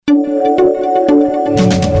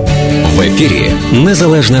ефірі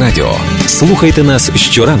Незалежне Радіо. Слухайте нас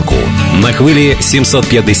щоранку на хвилі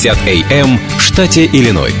 750 AM в штаті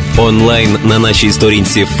Ілліной. Онлайн на нашій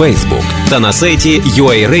сторінці Facebook та на сайті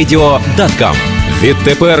uaradio.com.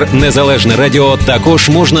 Відтепер Незалежне Радіо також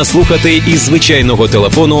можна слухати із звичайного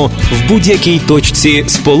телефону в будь-якій точці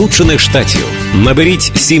Сполучених Штатів.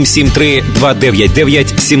 Наберіть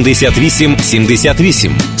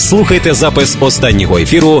 773-299-78-78. Слухайте запис останнього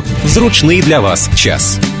ефіру в зручний для вас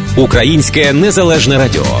час. Українське Незалежне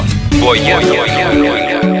Радіо. Бо я...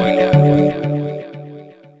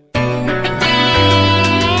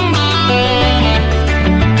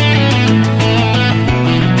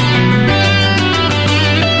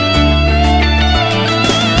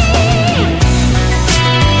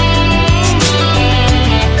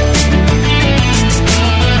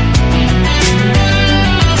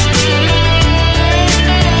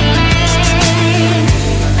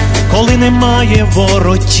 Коли немає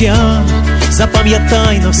вороття,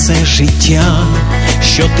 запам'ятай на все життя,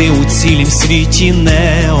 що ти у цілім світі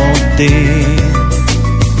не один.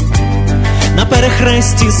 На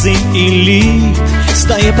перехресті зим і літ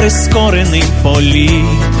стає прискореним політ,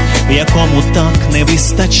 в якому так не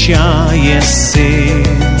вистачає сил.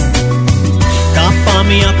 Та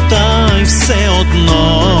пам'ятай все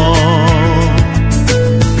одно,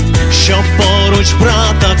 що поруч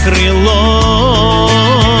брата крило.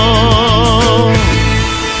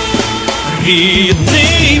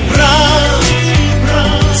 Рідний брат,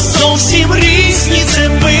 зовсім різні це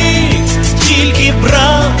ми, тільки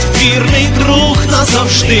брат, вірний друг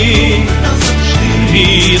назавжди.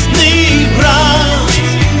 Рідний брат,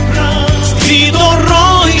 дві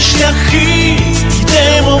дороги, шляхи,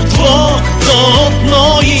 йдемо вдвох до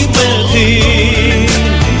одної мети.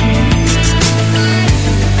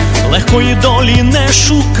 Легкої долі не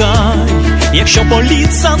шукай, якщо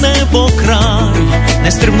політ за небо край,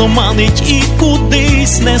 нестримно манить і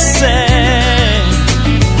кудись несе.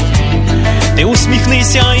 Ти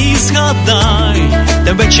усміхнися і згадай,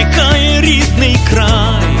 тебе чекає рідний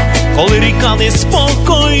край, коли ріка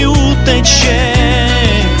неспокою тече.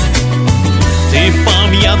 Ти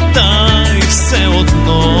пам'ятай все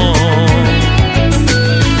одно,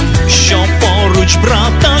 що поруч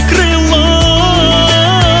брата крило.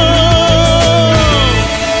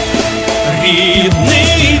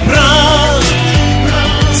 Рідний брат,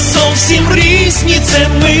 зовсім різні це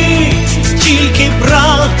ми, тільки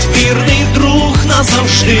брат, вірний друг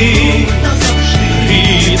назавжди.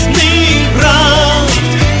 Рідний брат,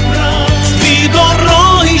 дві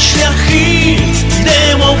дороги, шляхи,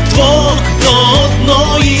 йдемо вдвох до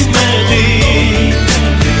одної мети.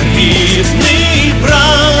 Рідний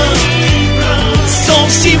брат,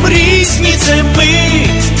 зовсім різні це ми,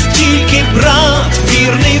 тільки брат,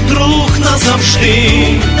 вірний друг назавжди.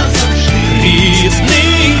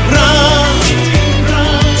 Рідний брат,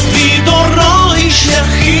 дві дороги,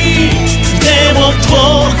 шляхи, йдемо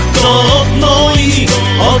вдвох до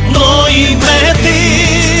одної мети.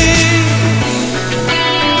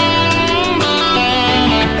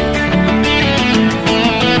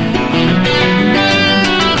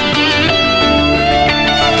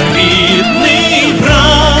 Рідний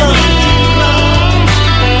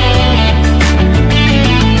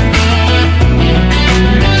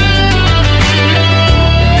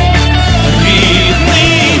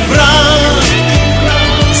брат,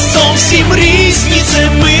 зовсім різні це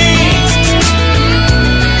ми,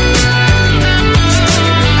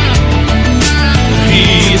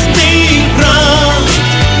 рідний брат,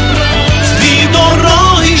 дві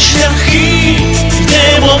дороги, шляхи,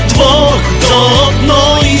 йдемо вдвох до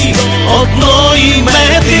одної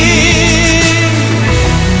мети.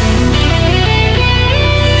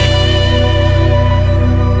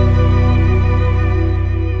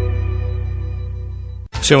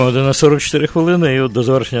 7:44, і от до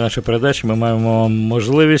завершення нашої передачі ми маємо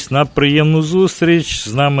можливість на приємну зустріч.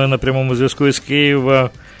 З нами на прямому зв'язку із Києва.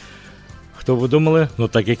 Хто ви думали? Ну,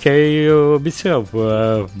 так як я і обіцяв.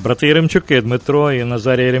 Брати Яремчуки, Дмитро і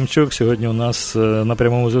Назарій Яремчук сьогодні у нас на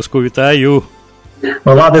прямому зв'язку. Вітаю!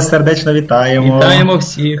 Влади, сердечно вітаємо. Вітаємо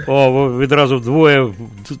всіх. О, відразу вдвоє.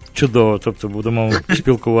 Чудово, тобто будемо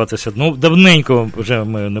спілкуватися. Ну, давненько вже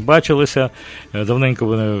ми не бачилися, давненько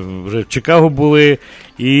вони вже в Чикаго були.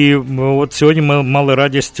 І от сьогодні ми мали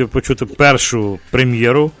радість почути першу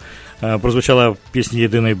прем'єру. Прозвучала пісня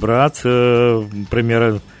 «Єдиний брат»,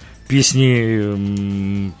 прем'єра пісні,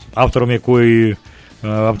 автором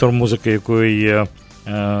музики якої є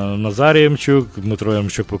Назарій Яремчук, Дмитро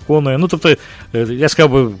Яремчук виконує. Ну, тобто, я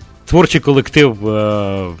сказав би, творчий колектив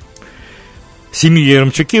сім'ї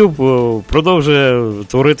Яремчуків продовжує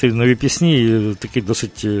творити нові пісні, такий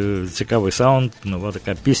досить цікавий саунд, нова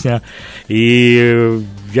така пісня. І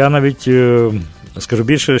я навіть скажу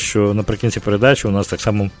більше, що наприкінці передачі у нас так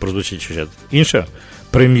само прозвучить ще інша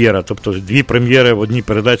прем'єра, тобто 2 прем'єри в одній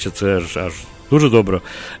передачі, це аж дуже добре.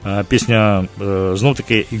 Пісня,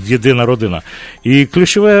 знов-таки, «Єдина родина». І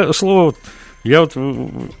ключове слово, я от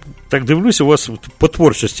так дивлюся, у вас по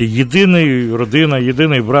творчості єдиний родина,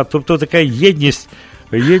 єдиний брат, тобто така єдність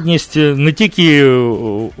не тільки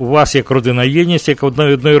у вас як родина, а єдність як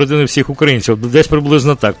одної родини всіх українців, десь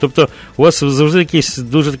приблизно так. Тобто у вас завжди якісь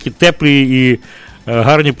дуже такі теплі і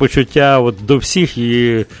гарні почуття от до всіх,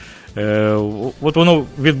 і от воно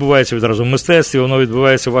відбувається відразу в мистецтві, воно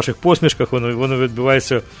відбувається в ваших посмішках, воно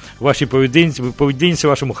відбувається в вашій поведінці,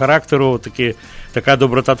 вашому характеру, така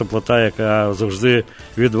доброта, теплота, яка завжди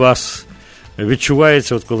від вас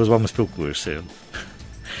відчувається, от коли з вами спілкуєшся.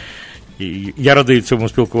 І я радий цьому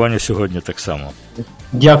спілкуванню сьогодні так само.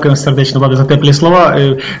 Дякую сердечно, Влади, за теплі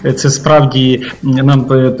слова. Це справді нам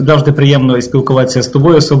завжди приємно спілкуватися з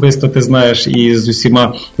тобою особисто, ти знаєш, і з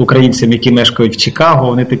усіма українцями, які мешкають в Чикаго.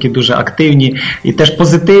 Вони такі дуже активні і теж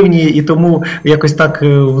позитивні, і тому якось так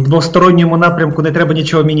в двосторонньому напрямку не треба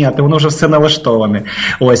нічого міняти, воно вже все налаштоване.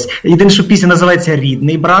 Ось. Єдине, що пісня називається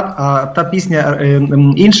 «Рідний брат», а та пісня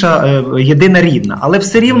інша «Єдина рідна». Але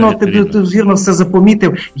все рівно, ти вірно все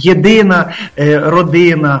запомітив, єдина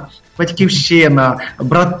родина, батьківщина,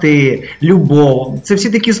 брати, любов. Це всі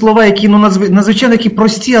такі слова, які надзвичайно такі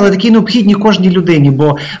прості, але такі необхідні кожній людині,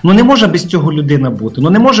 бо не може без цього людина бути.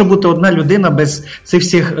 Не може бути одна людина без цих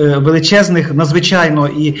всіх величезних, надзвичайно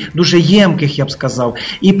і дуже ємких, я б сказав,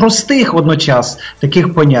 і простих водночас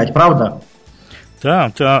таких понять, правда?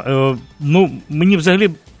 Так. Мені взагалі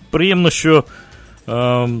приємно, що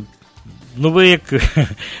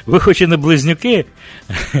ви хоч і не близнюки,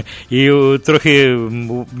 і трохи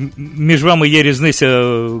між вами є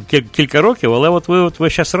різниця кілька років, але от ви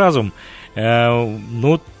весь час разом.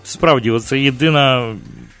 Справді, це єдина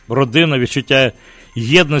родина, відчуття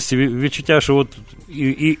єдності, відчуття, що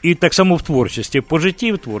і так само в творчості, по житті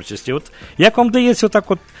і в творчості. От як вам дається отак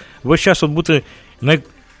весь час бути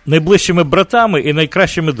найближчими братами і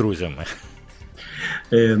найкращими друзями?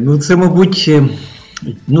 Це,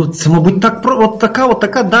 мабуть,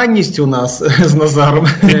 така даність у нас з Назаром.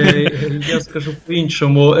 Я скажу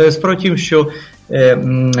по-іншому. Справа в тім, що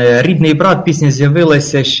 «Рідний брат» пісня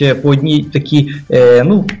з'явилася ще по одній такій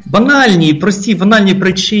банальній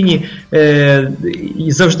причині.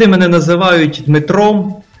 І завжди мене називають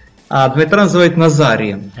Дмитром, а Дмитра називають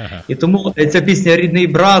Назарієм. Ага. І тому ця пісня «Рідний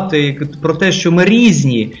брат» про те, що ми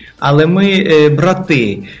різні, але ми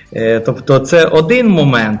брати. Тобто це один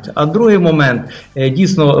момент, а другий момент,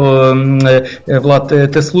 дійсно,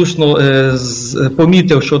 Влад, ти слушно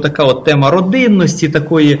помітив, що така тема родинності,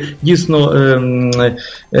 такої дійсно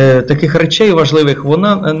таких речей важливих,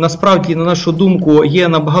 вона насправді, на нашу думку, є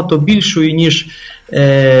набагато більшою,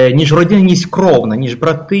 ніж родинність кровна, ніж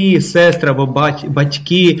брати, сестри або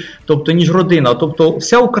батьки, тобто ніж родина. Тобто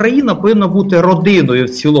вся Україна повинна бути родиною в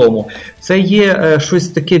цілому. Це є щось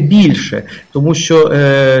таке більше, тому що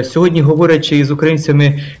сьогодні, говорячи із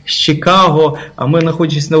українцями з Чикаго, а ми,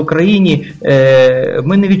 знаходячись на Україні,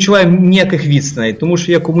 ми не відчуваємо ніяких відстаней, тому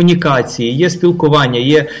що є комунікації, є спілкування,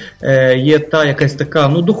 є та якась така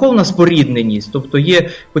духовна спорідненість, тобто є,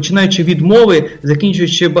 починаючи від мови,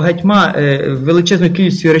 закінчуючи багатьма величезною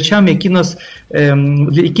кількістю речами,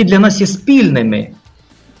 які для нас є спільними.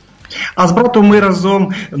 А з братом ми разом,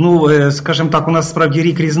 скажімо так, у нас справді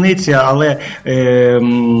рік різниця, але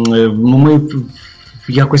ми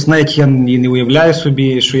якось навіть я не уявляю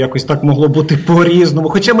собі, що якось так могло бути по-різному.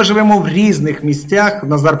 Хоча ми живемо в різних місцях.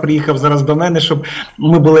 Назар приїхав зараз до мене, щоб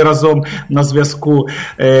ми були разом на зв'язку.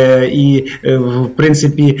 І, в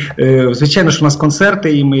принципі, звичайно, що у нас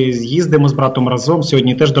концерти, і ми їздимо з братом разом.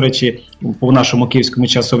 Сьогодні теж, до речі, по нашому київському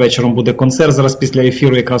часу вечором буде концерт. Зараз після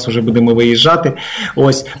ефіру якраз вже будемо виїжджати.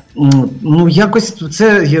 Ось. Якось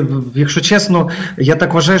це, якщо чесно, я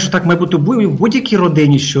так вважаю, що так має бути в будь-якій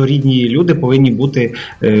родині, що рідні люди повинні бути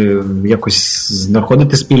якось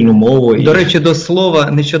знаходити спільну мову. До речі, до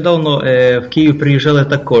слова, нещодавно в Київ приїжджали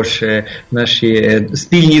також наші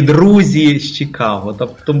спільні друзі з Чикаго.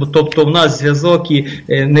 Тобто в нас зв'язок і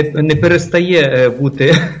не перестає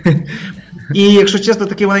бути. І, якщо чесно,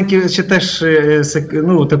 такі маленькі ще теж,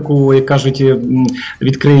 таку, як кажуть,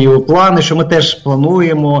 відкрию плани, що ми теж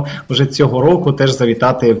плануємо вже цього року теж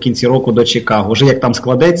завітати в кінці року до Чикаго. Вже як там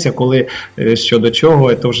складеться, коли, що до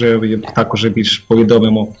чого, то вже так уже більш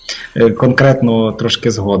повідомимо конкретно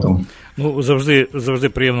трошки згодом. Ну, завжди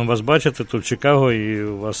приємно вас бачити тут в Чикаго і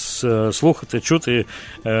вас слухати, чути.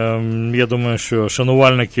 Я думаю, що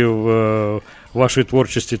шанувальників вашої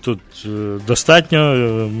творчості тут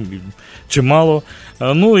достатньо, чимало.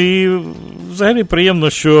 Ну і взагалі приємно,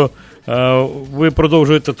 що ви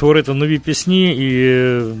продовжуєте творити нові пісні і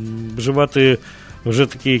вживати вже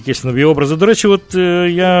такі якісь нові образи. До речі, от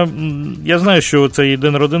я знаю, що цей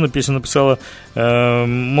 «День родини» пісню написала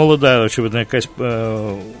молода, очевидно, якась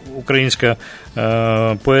українська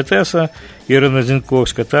поетеса Ірина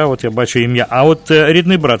Зінковська, та, от я бачу ім'я. А от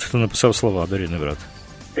рідний брат, хто написав слова до «Рідний брат»?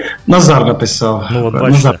 Назар написав.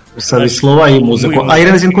 Назар написав і слова, і музику. А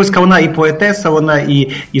Ірина Зінковська, вона і поетеса, вона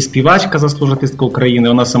і співачка, заслужена артистка України,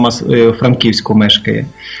 вона сама в Франківську мешкає.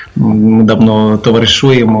 Ми давно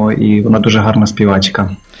товаришуємо, і вона дуже гарна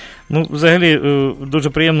співачка. Ну, взагалі, дуже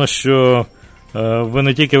приємно, що ви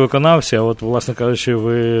не тільки виконавці, а от, власне кажучи,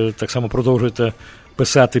 ви так само продовжуєте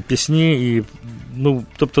писати пісні і, ну,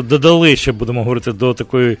 тобто додали, ще будемо говорити, до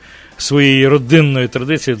такої своєї родинної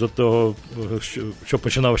традиції, до того, що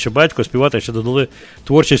починав ще батько співати, ще додали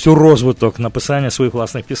творчість у розвиток написання своїх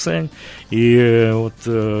власних пісень і от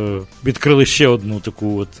відкрили ще одну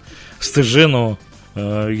таку от стежину,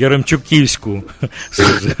 яремчуківську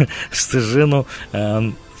стежину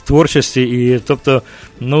творчості. І, тобто,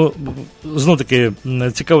 ну, знов таки,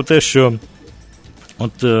 цікаво те, що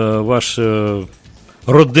от ваш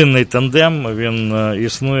родинний тандем, він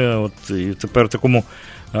існує от і тепер в такому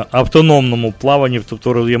автономному плаванні,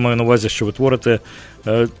 тобто я маю на увазі, що ви творите.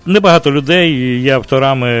 Небагато людей є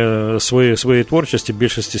авторами своєї творчості,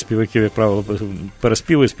 більшості співаків, як правило,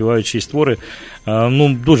 переспівують, співають чиїсь твори.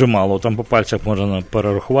 Ну, дуже мало, там по пальцях можна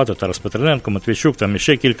перерахувати, Тарас Петрененко, Матвійчук, там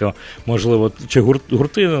іще кілька, можливо, чи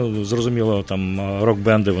гурти, зрозуміло, там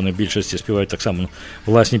рок-бенди, вони більшості співають так само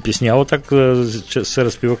власні пісні, а отак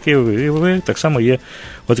серед співаків і ви так само є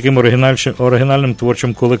отаким оригінальним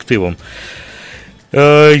творчим колективом.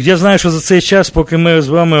 Я знаю, що за цей час, поки ми з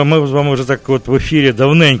вами вже так от в ефірі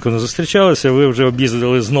давненько не зустрічалися, ви вже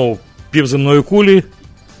об'їздили знову півземної кулі.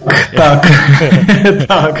 Так,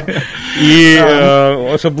 так. І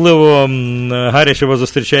особливо гаряче вас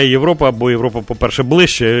зустрічає Європа, бо Європа, по-перше,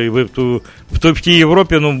 ближче, і ви в тій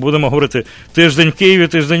Європі, ну, будемо говорити, тиждень в Києві,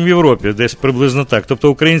 тиждень в Європі, десь приблизно так.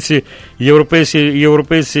 Тобто українці,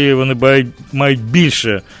 європейці, вони мають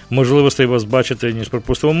більше можливостей вас бачити, ніж,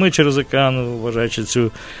 припустимо, ми через океан, вважаючи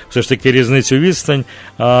цю все ж таки різницю відстань.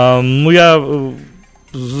 Ну, я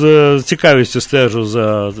з цікавістю стежу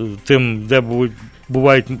за тим, де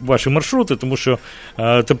бувають ваші маршрути, тому що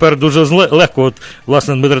тепер дуже легко, от,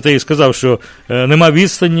 власне, Дмитро, ти і сказав, що нема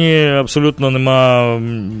відстані, абсолютно нема,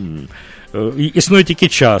 існує тільки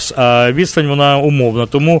час, а відстань, вона умовна.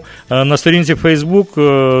 Тому на сторінці Facebook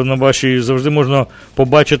на вашій завжди можна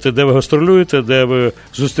побачити, де ви гастролюєте, де ви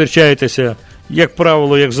зустрічаєтеся, як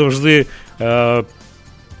правило, як завжди,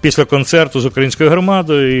 після концерту з українською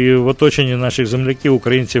громадою і в оточенні наших земляків,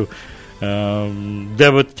 українців, де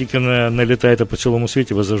ви тільки не літаєте по цілому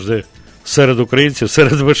світі, ви завжди серед українців,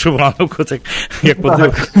 серед вишиванок, так, як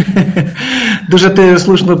подивився. Дуже ти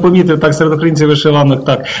слушно помітив, так, серед українців вишиванок,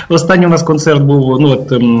 так. Останній у нас концерт був, ну,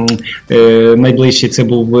 от, найближчий це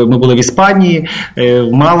був, ми були в Іспанії,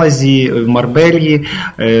 в Малазі, в Марбельї,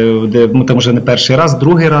 де ми там вже не перший раз,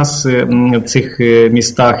 другий раз в цих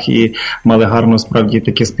містах, і мали гарно, справді,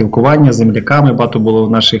 таке спілкування з земляками, багато було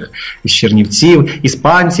наших із Чернівців,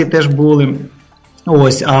 іспанці теж були.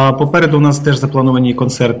 Ось, а попереду у нас теж заплановані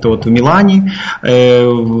концерти от в Мілані,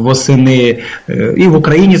 восени, і в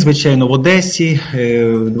Україні, звичайно, в Одесі,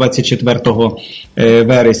 24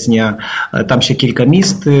 вересня, там ще кілька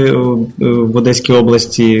міст в Одеській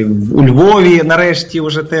області, у Львові нарешті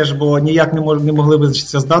вже теж, бо ніяк не могли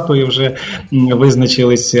визначитися з датою, вже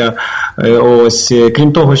визначилися. Ось,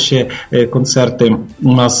 крім того, ще концерти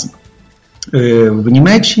у нас в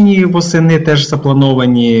Німеччині восени теж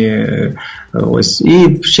заплановані, ось,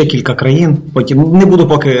 і ще кілька країн, потім не буду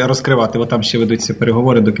поки розкривати, бо там ще ведуться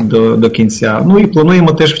переговори до кінця. Ну і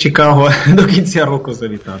плануємо теж в Чикаго до кінця року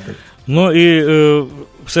завітати. Ну і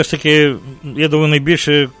все ж таки, я думаю,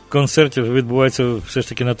 найбільше концертів відбувається все ж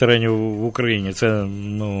таки на терені в Україні. Це,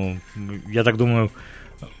 ну, я так думаю,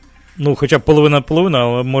 ну, хоча б половина,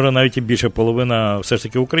 але може навіть і більше половина все ж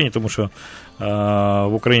таки в Україні, тому що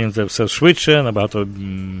в Україні це все швидше, набагато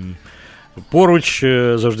поруч,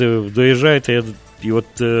 завжди доїжджаєте. Я І от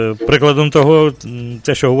прикладом того,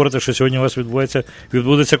 те, що говорите, що сьогодні у вас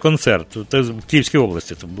відбудеться концерт. Це в Київській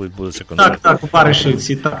області відбудеться концерт. Так, у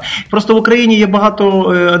Баришівці, так. Просто в Україні є багато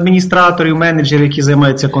адміністраторів, менеджерів, які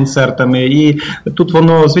займаються концертами. І тут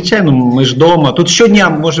воно, звичайно, ми ж вдома. Тут щодня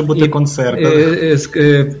може бути концерт.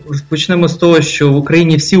 Почнемо з того, що в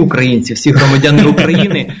Україні всі українці, всі громадяни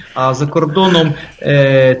України, а за кордоном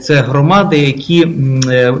це громади, які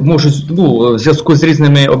можуть, в зв'язку з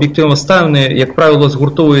різними об'єктивними обставинами, як правило,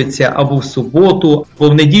 згуртовуються або в суботу, або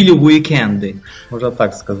в неділю, в уікенди, можна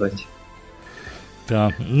так сказати.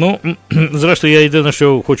 Так, зрештою, я єдине,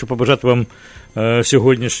 що хочу побажати вам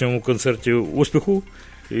сьогоднішньому концерті успіху.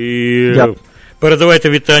 І передавайте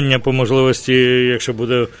вітання по можливості, якщо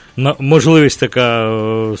буде можливість така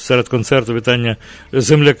серед концерту, вітання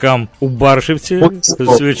землякам у Баршівці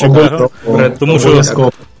з Чикаго. Тому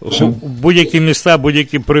що будь-які міста,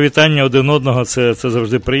 будь-які привітання один одного, це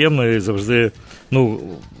завжди приємно і завжди,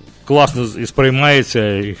 класно і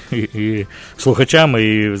сприймається і слухачами,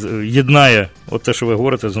 і єднає, от те, що ви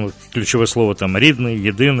говорите, ключове слово там рідний,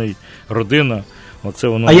 єдиний, родина. Оце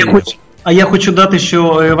воно. А я хочу дати, що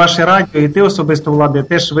ваше радіо і ти особисто, Влади,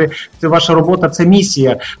 теж це ваша робота, це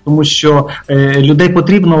місія, тому що людей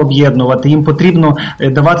потрібно об'єднувати, їм потрібно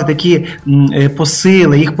давати такі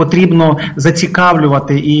посили, їх потрібно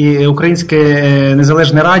зацікавлювати. І Українське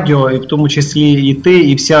Незалежне Радіо, і в тому числі і ти,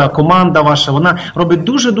 і вся команда ваша, вона робить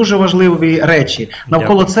дуже-дуже важливі речі.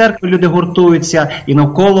 Навколо церкви люди гуртуються і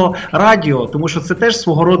навколо радіо, тому що це теж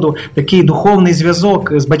свого роду такий духовний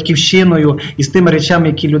зв'язок з батьківщиною і з тими речами,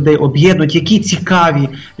 які людей об'єднують, які цікаві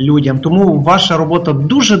людям. Тому ваша робота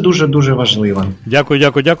дуже-дуже-дуже важлива.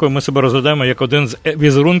 Дякую. Ми себе розглядаємо як один з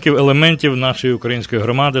візерунків, елементів нашої української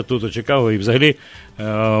громади тут у Чикаго і взагалі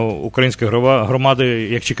української громади,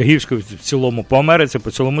 як чикагівської, в цілому по Америці,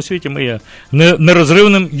 по цілому світі. Ми є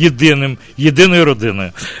нерозривним, єдиною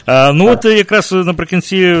родиною. От якраз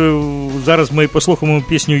наприкінці зараз ми послухаємо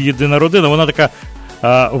пісню «Єдина родина». Вона така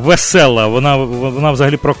весела, вона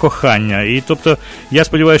взагалі про кохання. І тобто я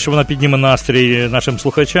сподіваюся, що вона підніме настрій нашим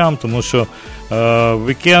слухачам, тому що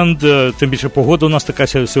вікенд, тим більше погода у нас така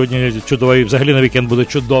сьогодні чудова, і взагалі на вікенд буде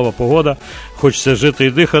чудова погода. Хочеться жити і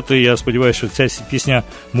дихати. Я сподіваюся, що ця пісня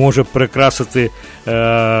може прикрасити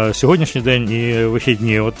сьогоднішній день і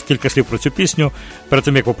вихідні. От кілька слів про цю пісню перед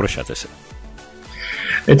тим, як попрощатися.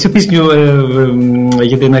 Цю пісню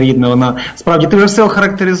 «Єдина рідна», вона справді, ти вже все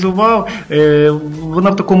охарактеризував, вона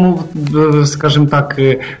в такому, скажімо так,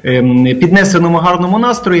 піднесеному гарному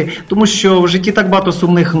настрої, тому що в житті так багато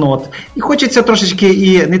сумних нот. І хочеться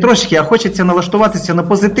трошечки, не трошечки, а хочеться налаштуватися на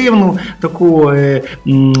позитивну, таку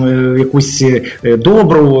якусь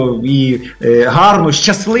добру і гарну,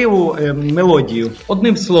 щасливу мелодію.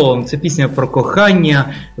 Одним словом, це пісня про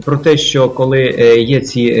кохання, про те, що коли є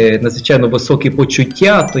ці надзвичайно високі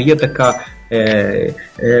почуття, то є така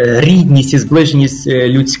рідність і зближеність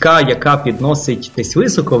людська, яка підносить десь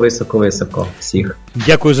високо-високо-високо всіх.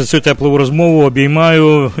 Дякую за цю теплу розмову,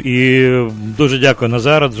 обіймаю і дуже дякую,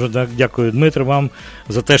 Назара, дуже дякую, Дмитро, вам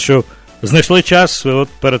за те, що знайшли час от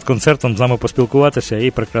перед концертом з нами поспілкуватися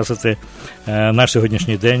і прикрасити наш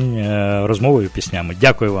сьогоднішній день розмовою, піснями.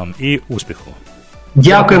 Дякую вам і успіху.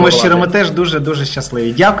 Дякуємо щиро, ми теж дуже-дуже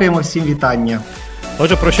щасливі. Дякуємо всім, вітання.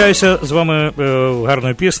 Отже, прощаюся з вами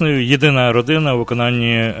гарною піснею «Єдина родина» у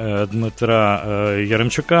виконанні Дмитра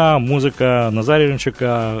Яремчука, музика Назарія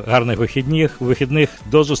Яремчука. Гарних вихідних.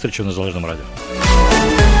 До зустрічі в Незалежному радіо.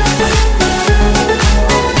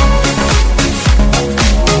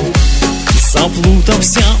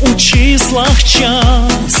 Заплутався у числах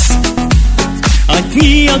час, а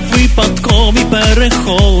дні як випадкові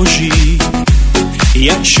перехожі.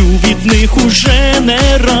 Я чув від них уже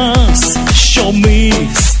не раз, що ми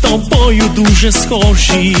з тобою дуже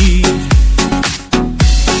схожі,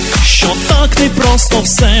 що так не просто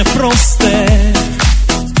все просте,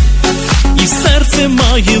 і серце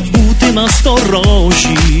має бути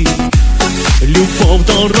насторожі. Любов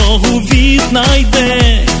дорогу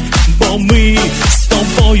віднайде, бо ми з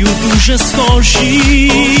тобою дуже схожі.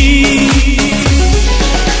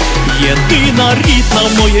 Єдина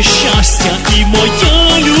рідна моє щастя і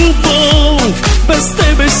моя любов, без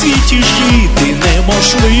тебе в світі жити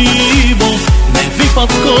неможливо. Не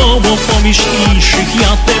випадково поміж інших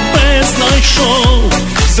я тебе знайшов.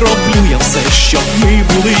 Зроблю я все, щоб ми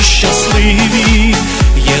були щасливі.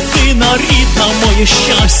 Єдина рідна моє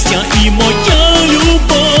щастя і моя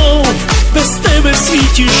любов, без тебе в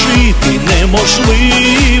світі жити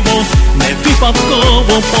неможливо. Не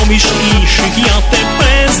випадково поміж інших я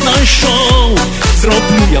тебе знайшов.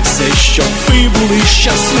 Зроблю я все, щоб ви були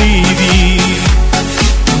щасливі.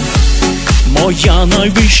 моя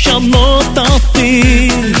найвища нота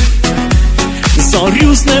ти.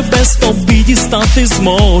 Зорю з небес тобі дістати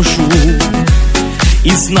зможу,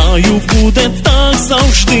 і знаю, буде так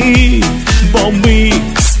завжди, бо ми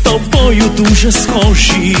з тобою дуже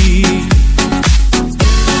схожі.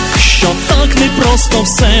 Що так непросто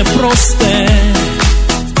все просте,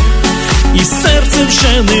 і серце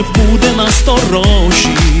вже не буде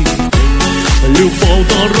насторожі. Любов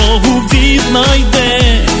дорогу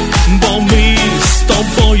віднайде, бо ми з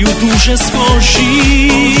тобою дуже схожі.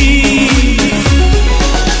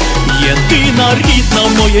 Єдина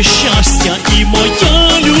рідна моє щастя і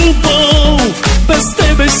моя любов, без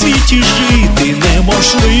тебе в світі жити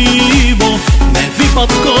неможливо. Не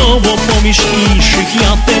випадково поміж інших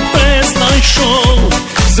я тебе знайшов.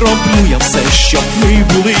 Зроблю я все, щоб ми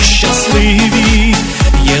були щасливі.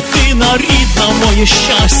 Єдина рідна моє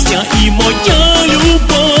щастя і моя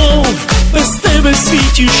любов, без тебе в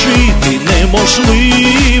світі жити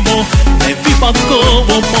неможливо. Не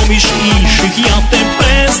випадково поміж інших я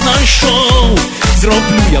тебе знайшов.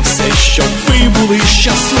 Зроблю я все, щоб ми були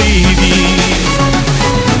щасливі.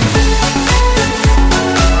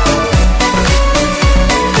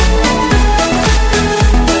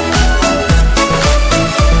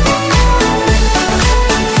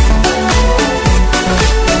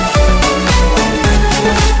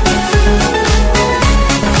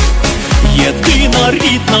 Єдина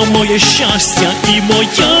рідна моє щастя і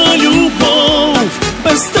моя любов,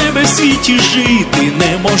 без тебе в світі жити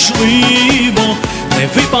неможливо. Не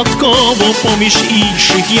випадково поміж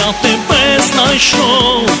інших я тебе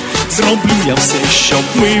знайшов. Зроблю я все, щоб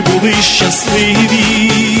ми були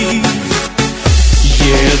щасливі.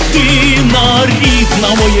 Єдина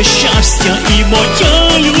рідна моє щастя і моя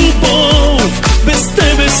любов, без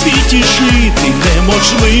тебе в світі жити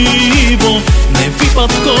неможливо. Не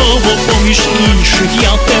випадково поміж інших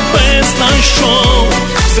я тебе знайшов.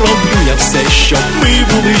 Зроблю я все, щоб ми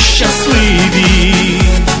були щасливі.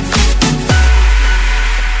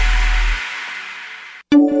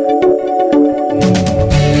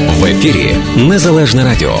 В ефірі Незалежне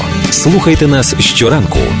Радіо. Слухайте нас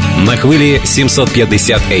щоранку на хвилі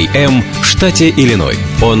 750 AM в штаті Ілліной.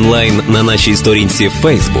 Онлайн на нашій сторінці в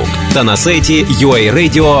Facebook та на сайті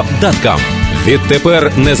uaradio.com.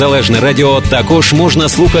 Відтепер Незалежне Радіо також можна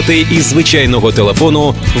слухати із звичайного телефону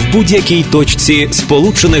в будь-якій точці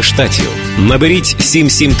Сполучених Штатів. Наберіть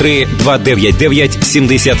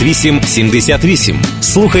 773-299-78-78.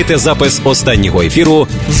 Слухайте запис останнього ефіру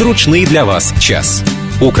в зручний для вас час.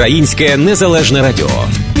 Українське Незалежне Радіо.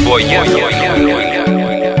 Бо я